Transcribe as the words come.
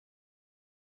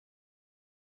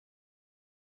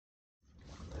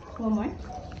One more.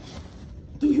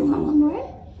 Do you want one more?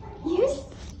 Yes.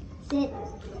 Sit.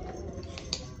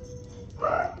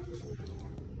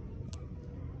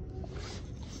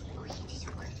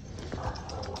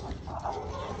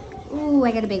 Ooh,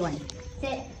 I got a big one.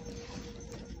 Sit.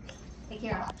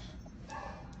 Akira.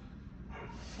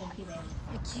 Thank you, baby.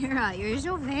 Akira, you're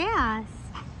so fast.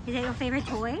 Is that your favorite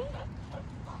toy?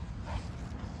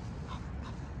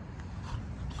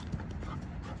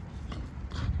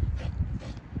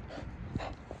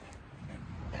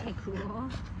 Okay, cool.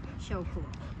 So cool.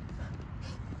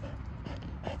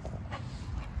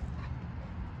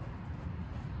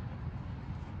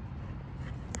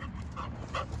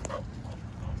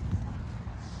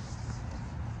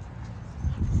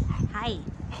 Hi.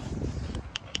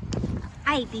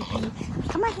 Hi, baby.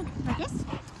 Come on, like this.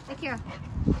 Akira.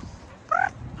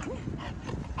 Come here.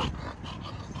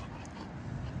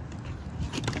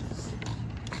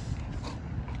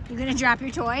 You gonna drop your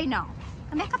toy? No.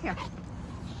 Come back up here.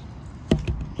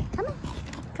 Come on.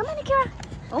 Come on, Akira.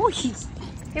 Oh, he's...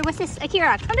 Here, what's this?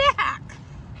 Akira, come back.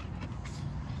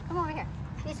 Come over here.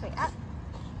 This way. Up.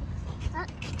 Up.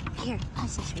 Here.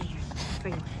 What's this right here? For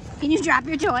you. Can you drop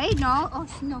your toy? No? Oh,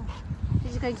 no. You're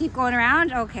just gonna keep going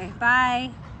around? Okay,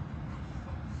 bye.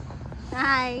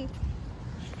 Bye.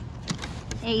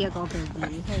 There you go,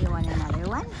 baby. Here, you want another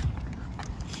one?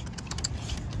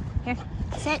 Here,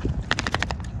 sit.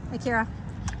 Akira,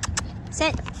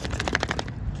 sit.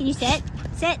 Can you sit?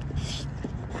 Sit.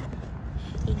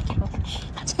 Thank you.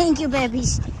 Thank you,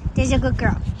 babies. There's a good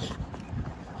girl.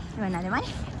 You want another one?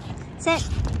 Sit.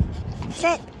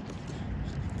 Sit.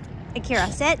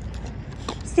 Akira, sit.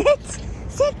 Sit.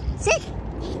 Sit. Sit.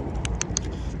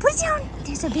 Put it down.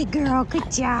 There's a big girl.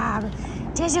 Good job.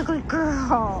 There's a good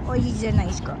girl. Oh, you're a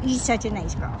nice girl. You're such a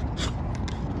nice girl.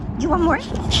 Do you want more?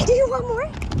 Do you want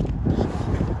more?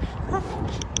 Huh?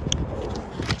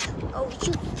 Oh,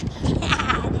 shoot.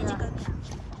 Yeah, there's a good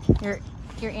girl.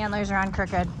 Your antlers are on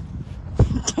crooked.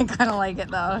 I kind of like it,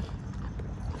 though.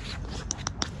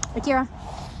 Akira,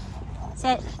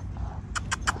 sit.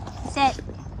 Sit.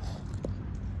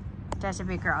 That's a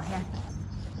big girl. Here.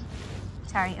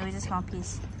 Sorry, it was a small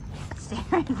piece. Stay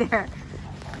right there.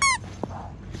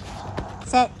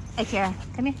 Sit, Akira.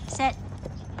 Come here. Sit.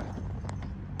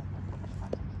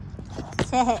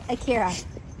 Sit, Akira.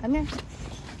 Come here.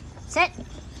 Sit.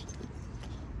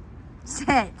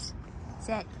 Sit.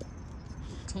 Sit.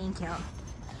 Thank you.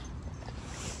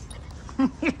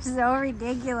 You're so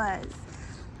ridiculous.